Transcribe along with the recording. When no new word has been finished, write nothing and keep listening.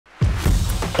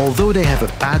Although they have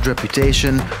a bad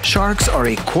reputation, sharks are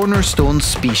a cornerstone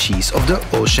species of the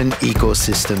ocean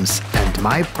ecosystems and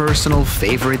my personal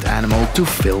favorite animal to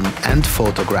film and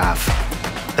photograph.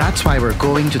 That's why we're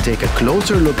going to take a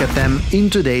closer look at them in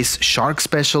today's shark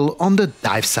special on the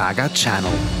DiveSAGA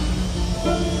channel.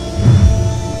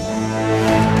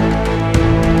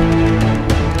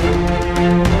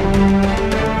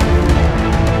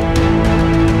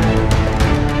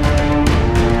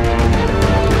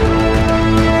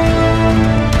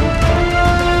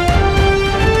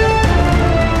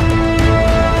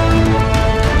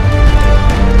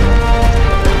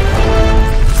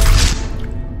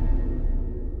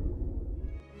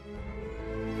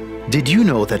 Did you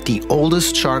know that the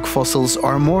oldest shark fossils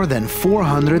are more than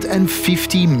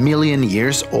 450 million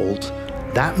years old?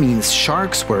 That means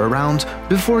sharks were around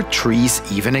before trees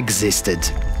even existed.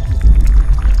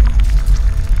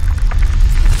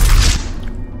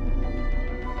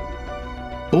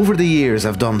 Over the years,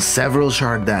 I've done several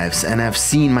shark dives and I've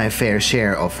seen my fair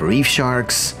share of reef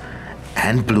sharks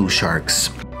and blue sharks.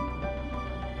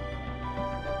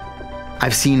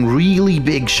 I've seen really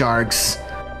big sharks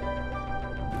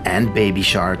and baby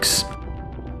sharks.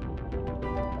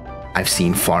 I've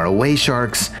seen faraway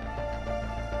sharks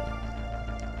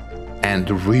and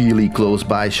really close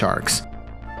by sharks.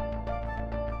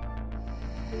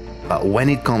 But when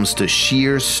it comes to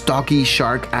sheer stocky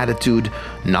shark attitude,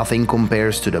 nothing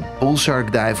compares to the bull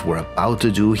shark dive we're about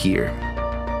to do here.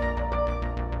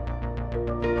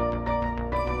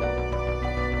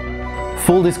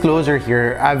 Full disclosure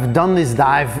here, I've done this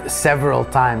dive several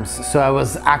times, so I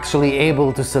was actually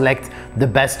able to select the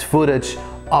best footage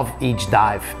of each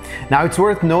dive. Now it's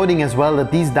worth noting as well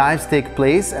that these dives take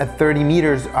place at 30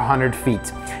 meters, 100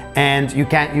 feet, and you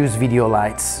can't use video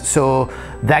lights, so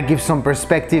that gives some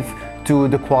perspective to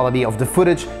the quality of the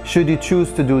footage should you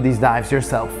choose to do these dives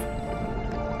yourself.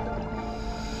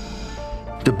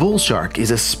 The bull shark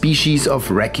is a species of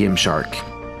requiem shark.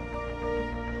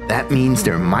 That means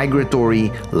they're migratory,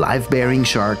 life-bearing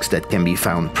sharks that can be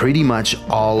found pretty much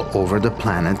all over the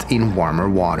planet in warmer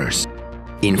waters.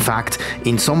 In fact,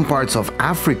 in some parts of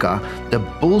Africa, the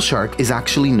bull shark is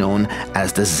actually known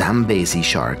as the Zambezi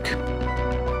shark.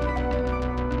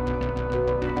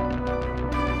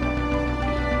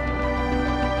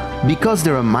 Because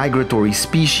they're a migratory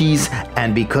species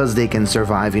and because they can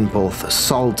survive in both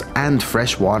salt and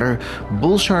fresh water,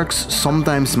 bull sharks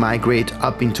sometimes migrate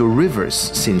up into rivers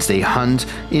since they hunt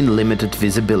in limited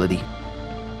visibility.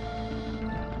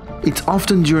 It's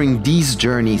often during these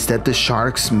journeys that the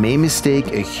sharks may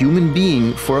mistake a human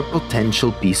being for a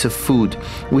potential piece of food,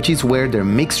 which is where their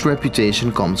mixed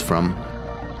reputation comes from.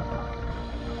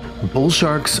 Bull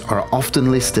sharks are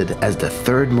often listed as the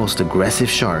third most aggressive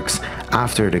sharks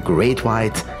after the great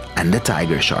white and the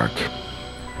tiger shark.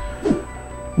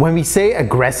 When we say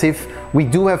aggressive, we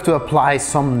do have to apply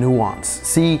some nuance.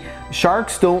 See,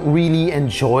 sharks don't really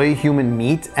enjoy human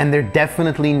meat and they're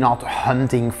definitely not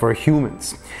hunting for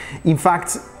humans. In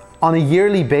fact, on a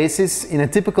yearly basis, in a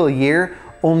typical year,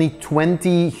 only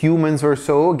 20 humans or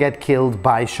so get killed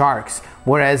by sharks,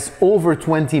 whereas over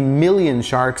 20 million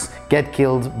sharks get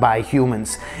killed by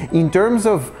humans. In terms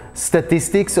of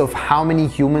statistics of how many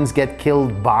humans get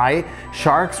killed by,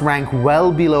 sharks rank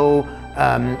well below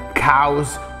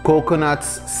cows,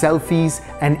 coconuts, selfies,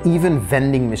 and even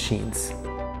vending machines.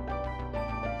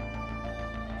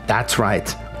 That's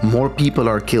right, more people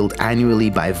are killed annually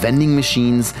by vending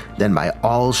machines than by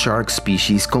all shark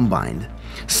species combined.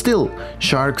 Still,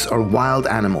 sharks are wild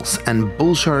animals and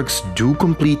bull sharks do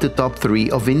complete the top 3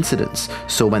 of incidents,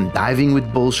 so when diving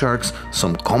with bull sharks,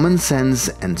 some common sense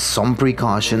and some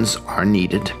precautions are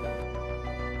needed.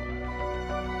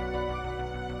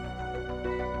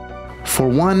 For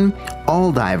one,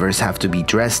 all divers have to be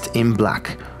dressed in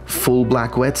black. Full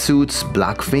black wetsuits,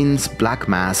 black fins, black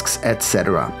masks,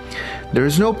 etc. There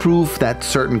is no proof that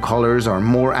certain colors are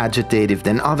more agitative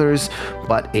than others,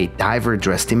 but a diver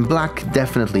dressed in black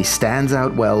definitely stands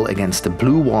out well against the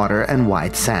blue water and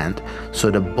white sand, so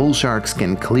the bull sharks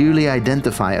can clearly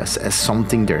identify us as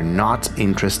something they're not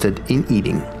interested in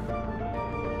eating.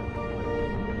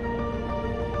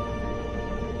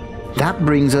 That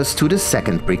brings us to the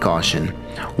second precaution,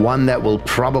 one that will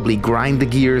probably grind the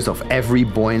gears of every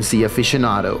buoyancy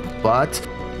aficionado, but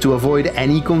to avoid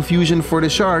any confusion for the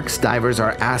sharks, divers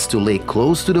are asked to lay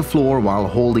close to the floor while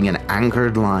holding an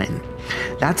anchored line.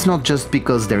 That's not just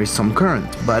because there is some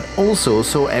current, but also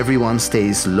so everyone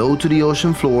stays low to the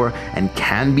ocean floor and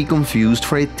can be confused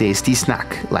for a tasty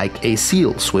snack, like a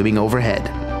seal swimming overhead.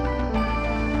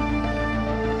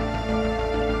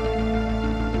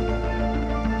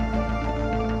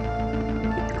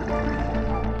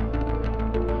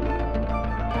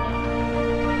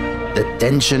 The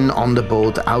tension on the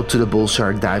boat out to the bull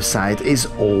shark dive site is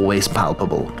always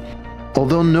palpable.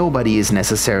 Although nobody is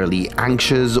necessarily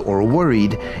anxious or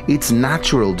worried, it's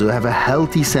natural to have a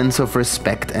healthy sense of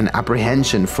respect and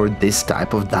apprehension for this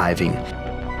type of diving.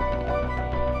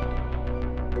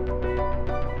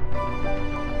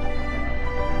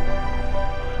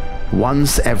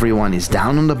 Once everyone is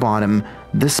down on the bottom,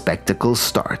 the spectacle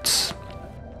starts.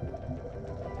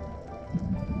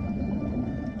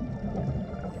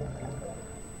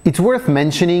 It's worth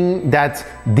mentioning that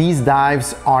these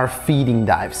dives are feeding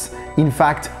dives. In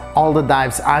fact, all the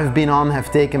dives I've been on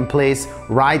have taken place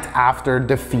right after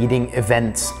the feeding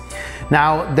events.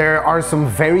 Now, there are some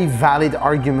very valid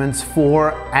arguments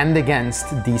for and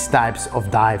against these types of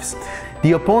dives.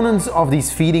 The opponents of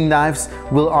these feeding dives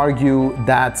will argue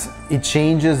that it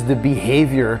changes the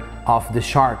behavior of the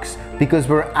sharks because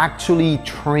we're actually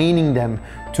training them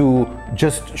to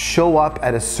just show up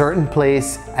at a certain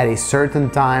place at a certain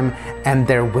time and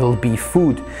there will be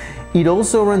food. It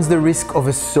also runs the risk of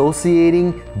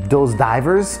associating those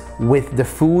divers with the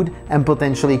food and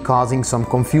potentially causing some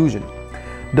confusion.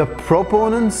 The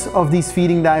proponents of these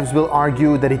feeding dives will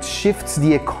argue that it shifts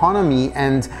the economy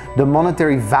and the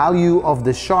monetary value of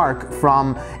the shark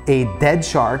from a dead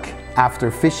shark after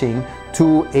fishing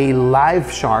to a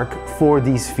live shark for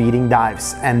these feeding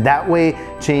dives, and that way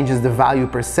changes the value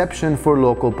perception for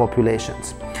local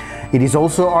populations. It is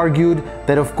also argued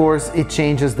that of course it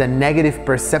changes the negative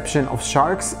perception of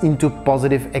sharks into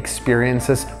positive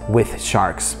experiences with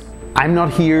sharks. I'm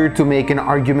not here to make an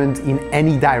argument in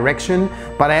any direction,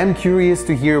 but I am curious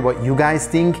to hear what you guys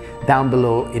think down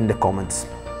below in the comments.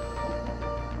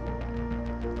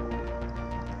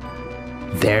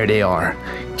 There they are.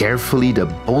 Carefully, the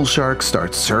bull sharks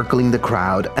start circling the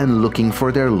crowd and looking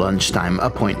for their lunchtime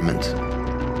appointment.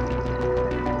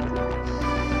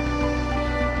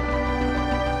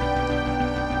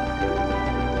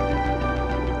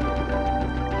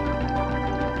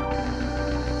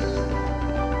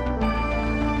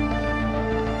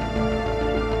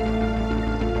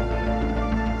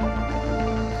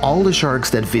 All the sharks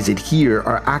that visit here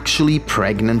are actually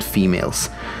pregnant females.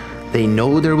 They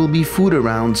know there will be food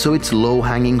around, so it's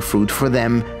low-hanging fruit for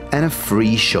them and a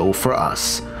free show for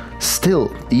us.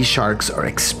 Still, these sharks are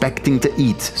expecting to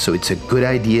eat, so it's a good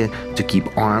idea to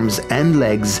keep arms and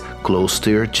legs close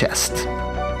to your chest.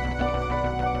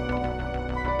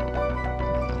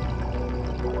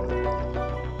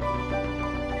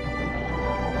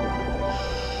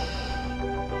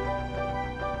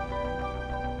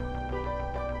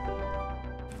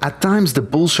 At times the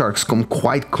bull sharks come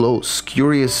quite close,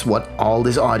 curious what all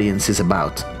this audience is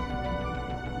about.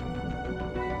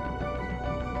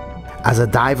 As a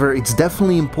diver, it's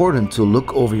definitely important to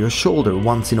look over your shoulder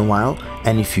once in a while,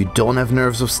 and if you don't have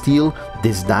nerves of steel,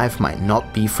 this dive might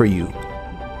not be for you.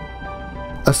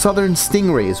 A southern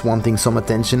stingray is wanting some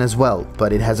attention as well,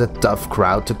 but it has a tough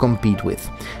crowd to compete with.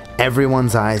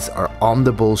 Everyone's eyes are on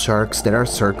the bull sharks that are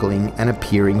circling and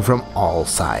appearing from all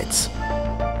sides.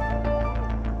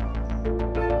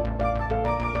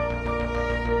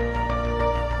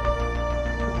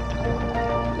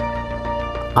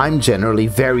 I'm generally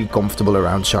very comfortable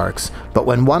around sharks, but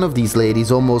when one of these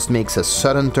ladies almost makes a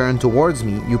sudden turn towards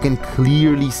me, you can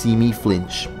clearly see me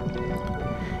flinch.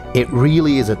 It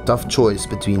really is a tough choice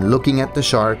between looking at the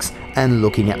sharks and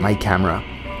looking at my camera,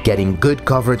 getting good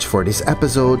coverage for this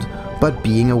episode, but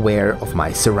being aware of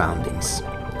my surroundings.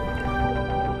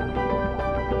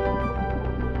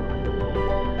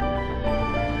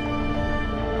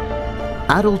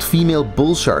 Adult female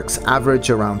bull sharks average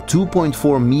around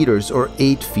 2.4 meters or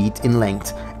 8 feet in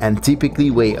length and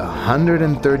typically weigh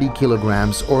 130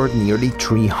 kilograms or nearly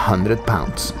 300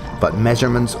 pounds. But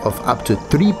measurements of up to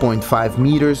 3.5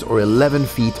 meters or 11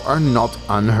 feet are not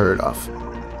unheard of.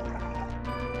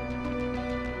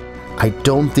 I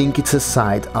don't think it's a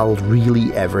sight I'll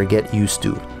really ever get used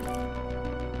to.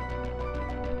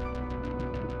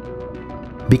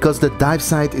 Because the dive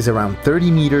site is around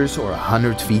 30 meters or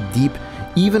 100 feet deep,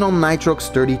 even on nitrox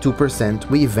 32%,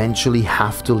 we eventually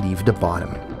have to leave the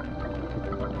bottom.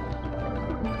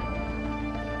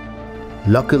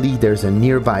 Luckily, there's a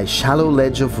nearby shallow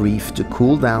ledge of reef to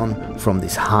cool down from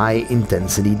this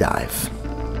high-intensity dive.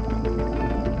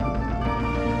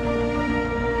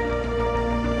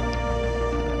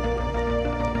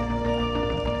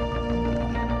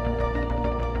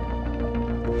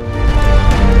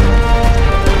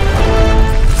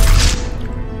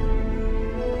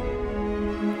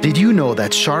 Did you know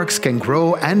that sharks can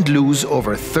grow and lose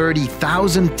over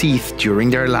 30,000 teeth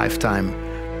during their lifetime?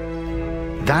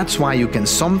 That's why you can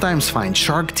sometimes find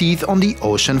shark teeth on the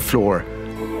ocean floor.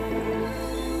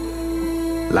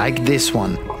 like this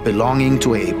one, belonging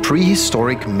to a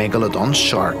prehistoric megalodon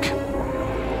shark.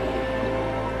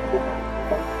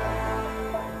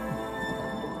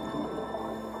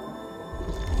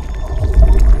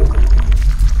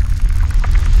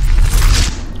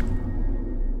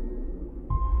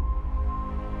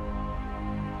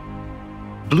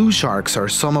 Blue sharks are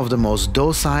some of the most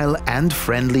docile and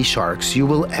friendly sharks you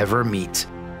will ever meet.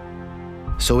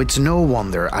 So it's no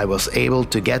wonder I was able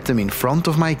to get them in front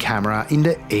of my camera in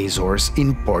the Azores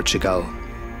in Portugal.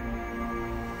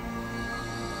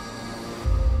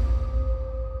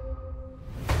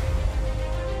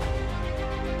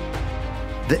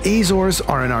 The Azores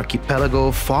are an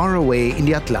archipelago far away in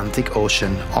the Atlantic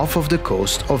Ocean off of the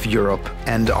coast of Europe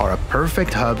and are a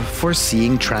perfect hub for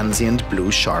seeing transient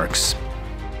blue sharks.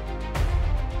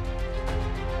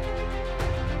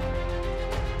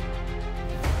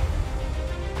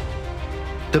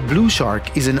 The blue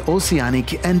shark is an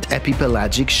oceanic and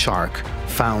epipelagic shark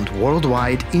found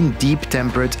worldwide in deep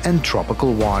temperate and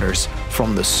tropical waters,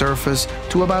 from the surface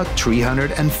to about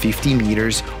 350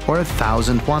 meters or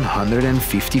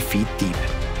 1,150 feet deep.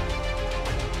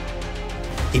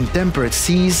 In temperate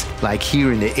seas, like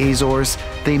here in the Azores,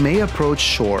 they may approach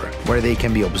shore, where they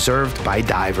can be observed by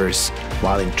divers,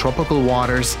 while in tropical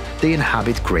waters they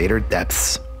inhabit greater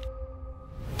depths.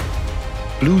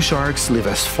 Blue sharks live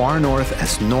as far north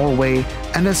as Norway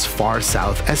and as far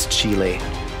south as Chile.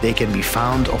 They can be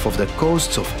found off of the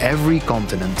coasts of every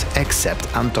continent except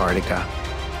Antarctica.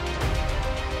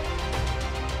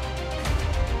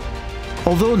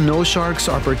 Although no sharks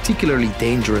are particularly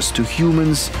dangerous to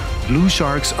humans, blue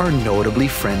sharks are notably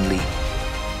friendly.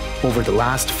 Over the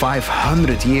last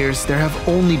 500 years, there have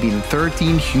only been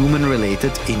 13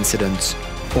 human-related incidents,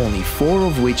 only 4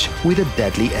 of which with a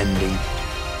deadly ending.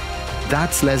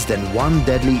 That's less than one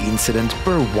deadly incident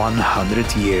per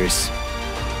 100 years.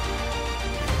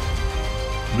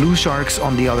 Blue sharks,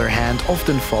 on the other hand,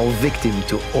 often fall victim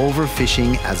to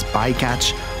overfishing as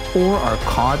bycatch or are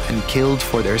caught and killed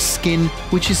for their skin,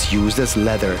 which is used as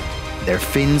leather, their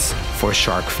fins for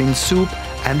shark fin soup,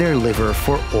 and their liver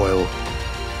for oil.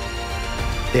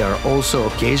 They are also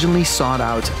occasionally sought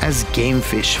out as game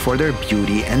fish for their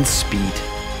beauty and speed.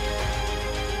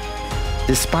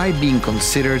 Despite being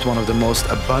considered one of the most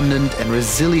abundant and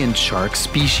resilient shark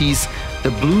species,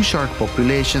 the blue shark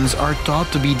populations are thought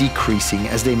to be decreasing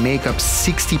as they make up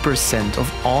 60%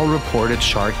 of all reported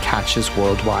shark catches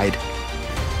worldwide,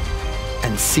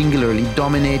 and singularly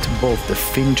dominate both the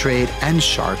fin trade and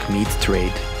shark meat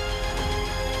trade.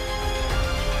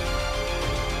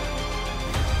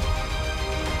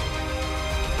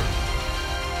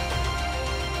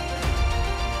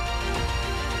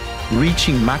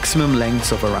 Reaching maximum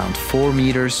lengths of around 4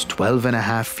 meters,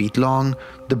 12.5 feet long,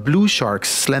 the blue shark's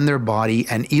slender body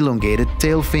and elongated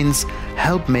tail fins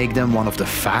help make them one of the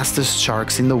fastest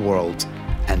sharks in the world,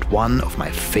 and one of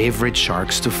my favorite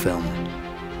sharks to film.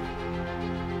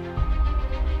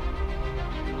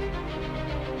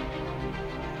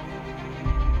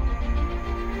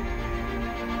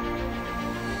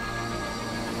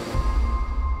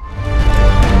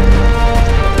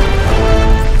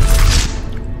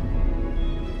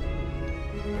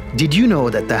 Did you know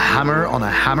that the hammer on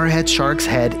a hammerhead shark's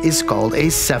head is called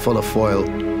a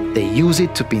cephalofoil? They use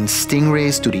it to pin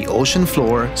stingrays to the ocean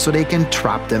floor so they can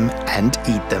trap them and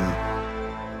eat them.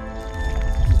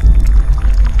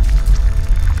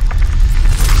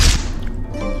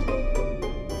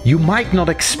 You might not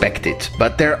expect it,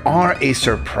 but there are a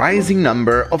surprising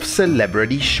number of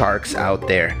celebrity sharks out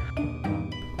there.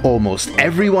 Almost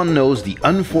everyone knows the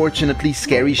unfortunately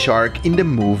scary shark in the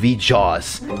movie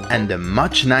Jaws, and the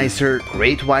much nicer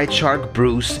great white shark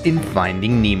Bruce in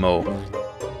Finding Nemo.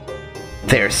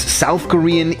 There's South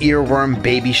Korean earworm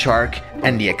baby shark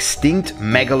and the extinct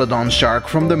megalodon shark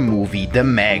from the movie The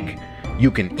Meg. You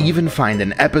can even find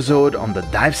an episode on the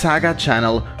DiveSAGA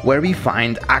channel where we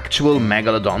find actual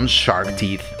megalodon shark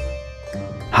teeth.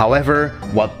 However,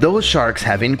 what those sharks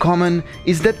have in common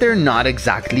is that they're not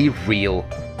exactly real.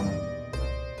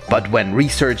 But when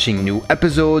researching new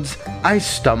episodes, I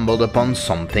stumbled upon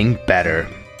something better.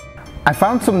 I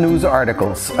found some news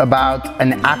articles about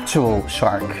an actual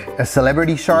shark, a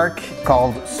celebrity shark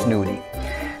called Snooty.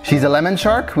 She's a lemon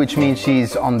shark, which means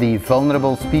she's on the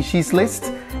vulnerable species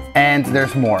list, and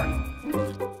there's more.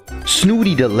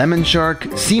 Snooty the lemon shark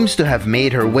seems to have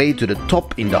made her way to the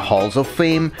top in the halls of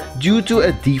fame due to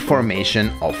a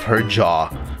deformation of her jaw,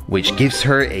 which gives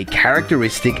her a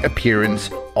characteristic appearance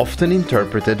often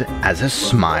interpreted as a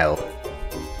smile.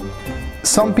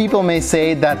 Some people may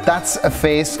say that that's a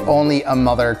face only a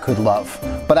mother could love,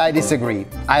 but I disagree.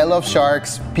 I love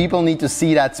sharks, people need to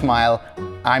see that smile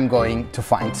I'm going to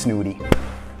find Snooty.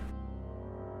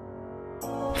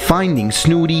 Finding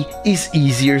Snooty is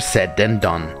easier said than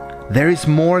done. There is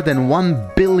more than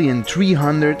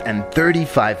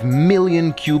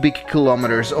 1,335,000,000 cubic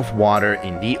kilometers of water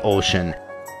in the ocean.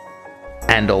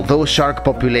 And although shark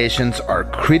populations are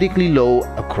critically low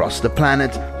across the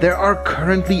planet, there are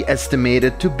currently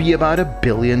estimated to be about 1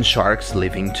 billion sharks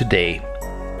living today.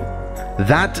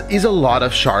 That is a lot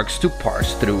of sharks to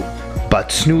parse through,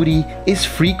 but Snooty is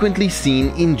frequently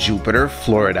seen in Jupiter,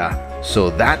 Florida, so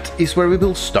that is where we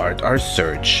will start our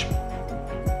search.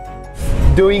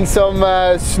 Doing some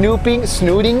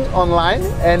snooting online,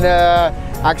 and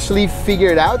actually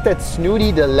figured out that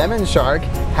Snooty the lemon shark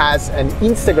has an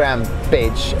Instagram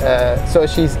page. So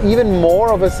she's even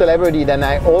more of a celebrity than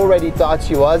I already thought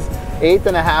she was.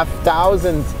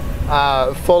 8,500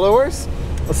 followers.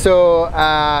 So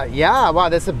yeah, wow,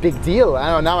 that's a big deal.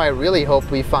 I don't know, now I really hope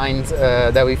we find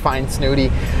that we find Snooty.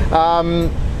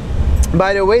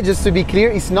 By the way, just to be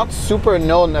clear, it's not super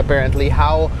known apparently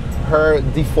how her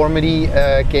deformity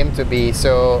came to be,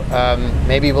 so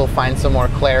maybe we'll find some more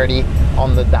clarity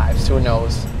on the dives, who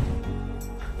knows.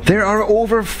 There are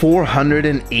over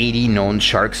 480 known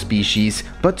shark species,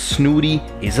 but Snooty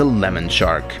is a lemon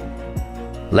shark.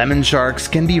 Lemon sharks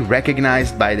can be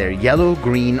recognized by their yellow,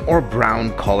 green or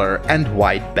brown color and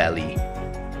white belly.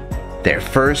 Their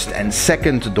first and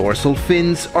second dorsal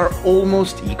fins are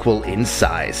almost equal in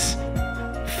size.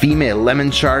 Female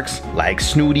lemon sharks, like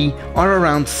Snooty, are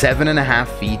around 7.5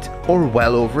 feet or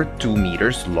well over 2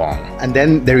 meters long. And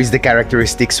then there is the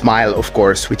characteristic smile, of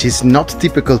course, which is not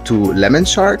typical to lemon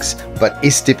sharks, but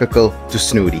is typical to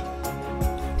Snooty.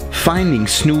 Finding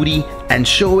Snooty and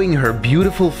showing her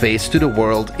beautiful face to the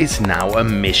world is now a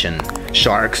mission.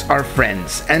 Sharks are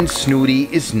friends, and Snooty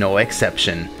is no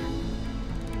exception.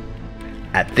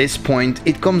 At this point,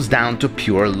 it comes down to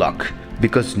pure luck,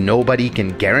 because nobody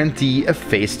can guarantee a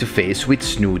face-to-face with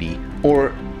Snooty,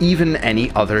 or even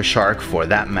any other shark for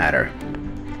that matter.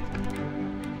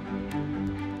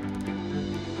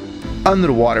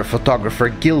 Underwater photographer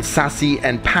Gil Sassi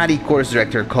and PADI course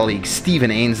director colleague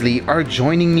Stephen Ainsley are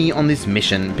joining me on this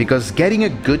mission because getting a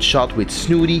good shot with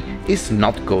Snooty is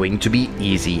not going to be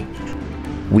easy.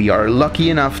 We are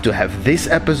lucky enough to have this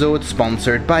episode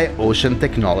sponsored by Ocean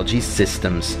Technology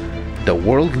Systems, the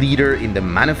world leader in the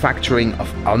manufacturing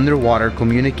of underwater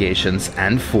communications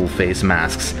and full-face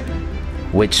masks,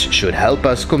 which should help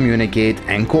us communicate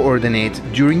and coordinate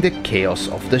during the chaos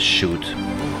of the shoot.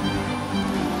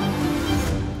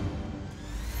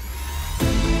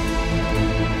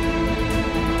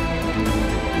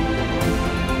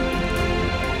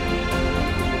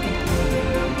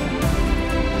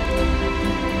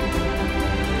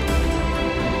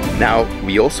 Now,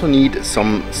 we also need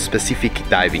some specific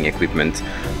diving equipment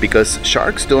because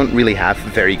sharks don't really have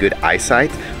very good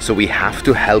eyesight, so we have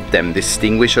to help them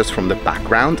distinguish us from the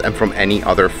background and from any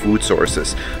other food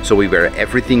sources. So we wear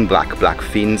everything black, black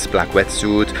fins, black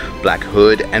wetsuit, black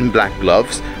hood and black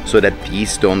gloves so that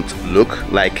these don't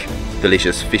look like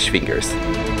delicious fish fingers.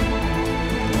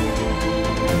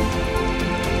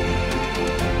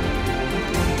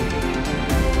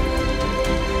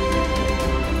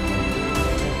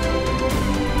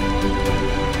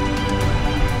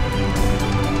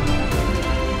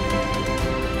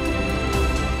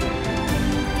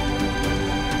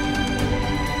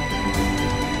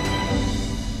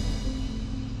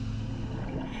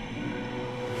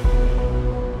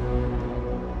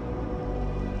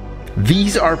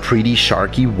 These are pretty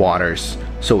sharky waters,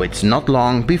 so it's not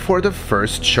long before the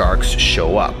first sharks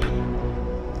show up.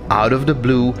 Out of the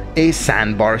blue, a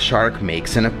sandbar shark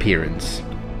makes an appearance.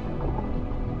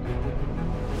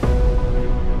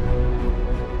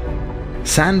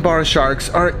 Sandbar sharks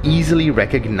are easily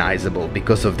recognizable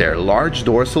because of their large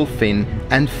dorsal fin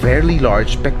and fairly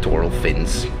large pectoral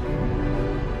fins.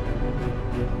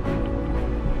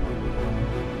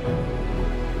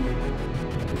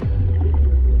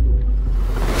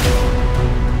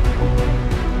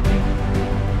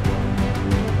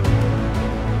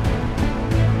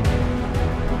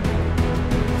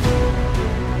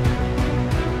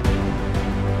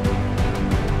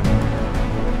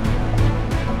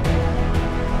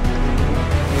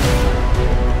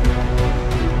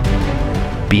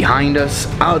 Behind us,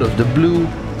 out of the blue,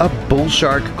 a bull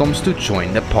shark comes to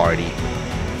join the party.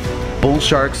 Bull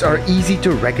sharks are easy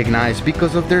to recognize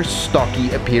because of their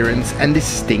stocky appearance and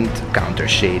distinct counter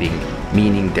shading,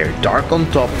 meaning they're dark on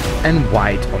top and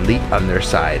white on the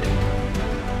underside.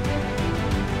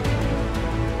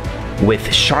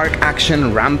 With shark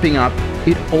action ramping up,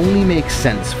 it only makes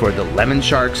sense for the lemon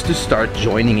sharks to start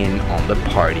joining in on the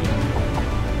party.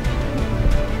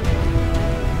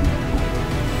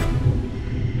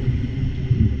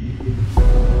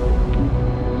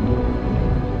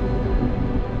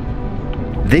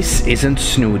 This isn't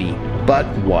Snooty, but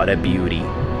what a beauty.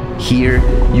 Here,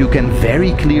 you can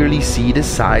very clearly see the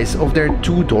size of their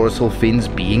two dorsal fins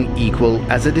being equal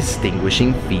as a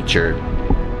distinguishing feature.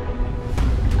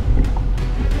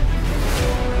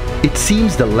 It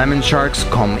seems the lemon sharks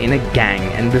come in a gang,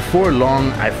 and before long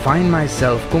I find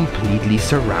myself completely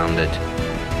surrounded.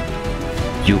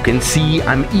 You can see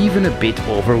I'm even a bit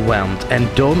overwhelmed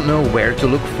and don't know where to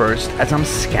look first as I'm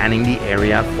scanning the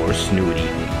area for Snooty.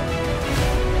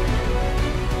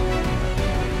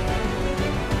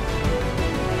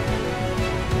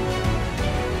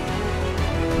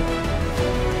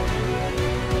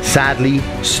 Sadly,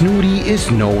 Snooty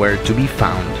is nowhere to be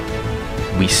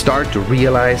found. We start to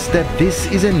realize that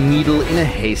this is a needle in a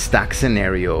haystack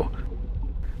scenario.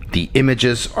 The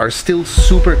images are still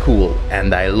super cool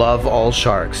and I love all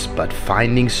sharks, but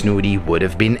finding Snooty would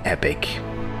have been epic.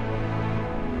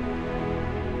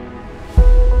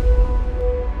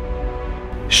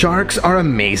 Sharks are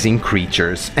amazing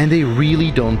creatures and they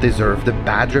really don't deserve the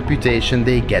bad reputation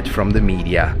they get from the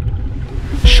media.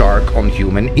 Shark on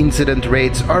human incident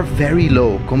rates are very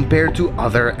low compared to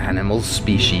other animal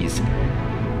species.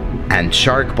 And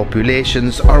shark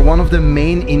populations are one of the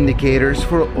main indicators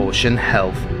for ocean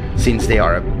health, since they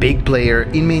are a big player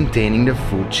in maintaining the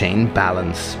food chain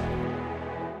balance.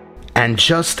 And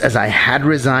just as I had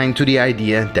resigned to the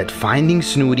idea that finding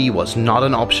Snooty was not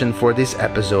an option for this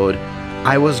episode,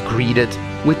 I was greeted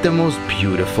with the most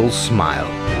beautiful smile.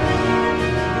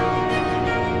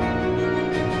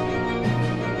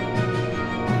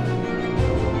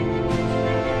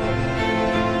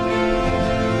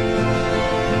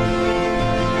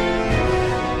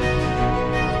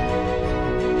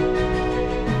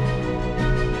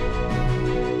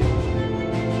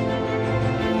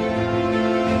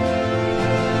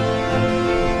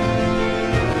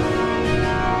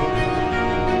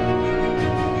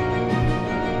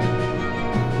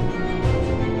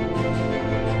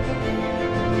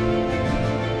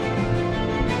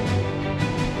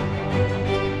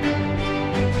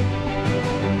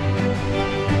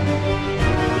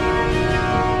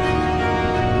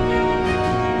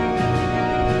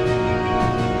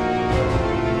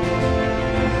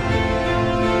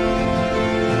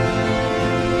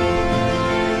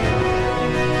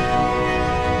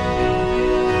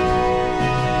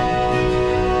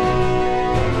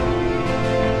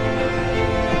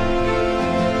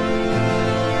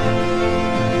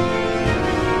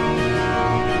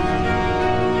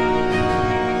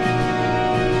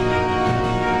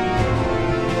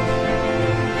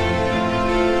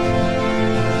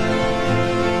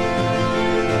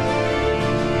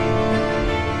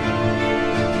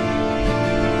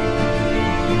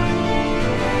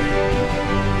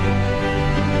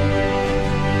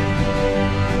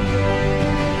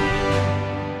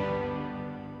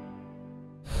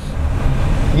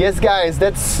 Yes guys,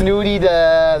 that's Snooty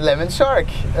the lemon shark.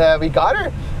 We got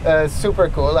her. Super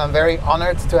cool. I'm very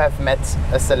honored to have met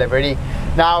a celebrity.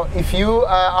 Now, if you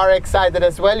are excited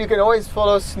as well, you can always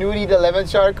follow Snooty the lemon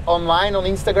shark online on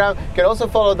Instagram. You can also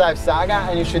follow DiveSAGA,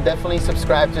 and you should definitely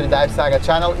subscribe to the DiveSAGA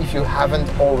channel if you haven't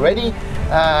already.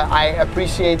 I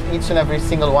appreciate each and every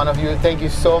single one of you. Thank you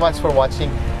so much for watching,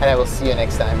 and I will see you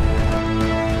next time.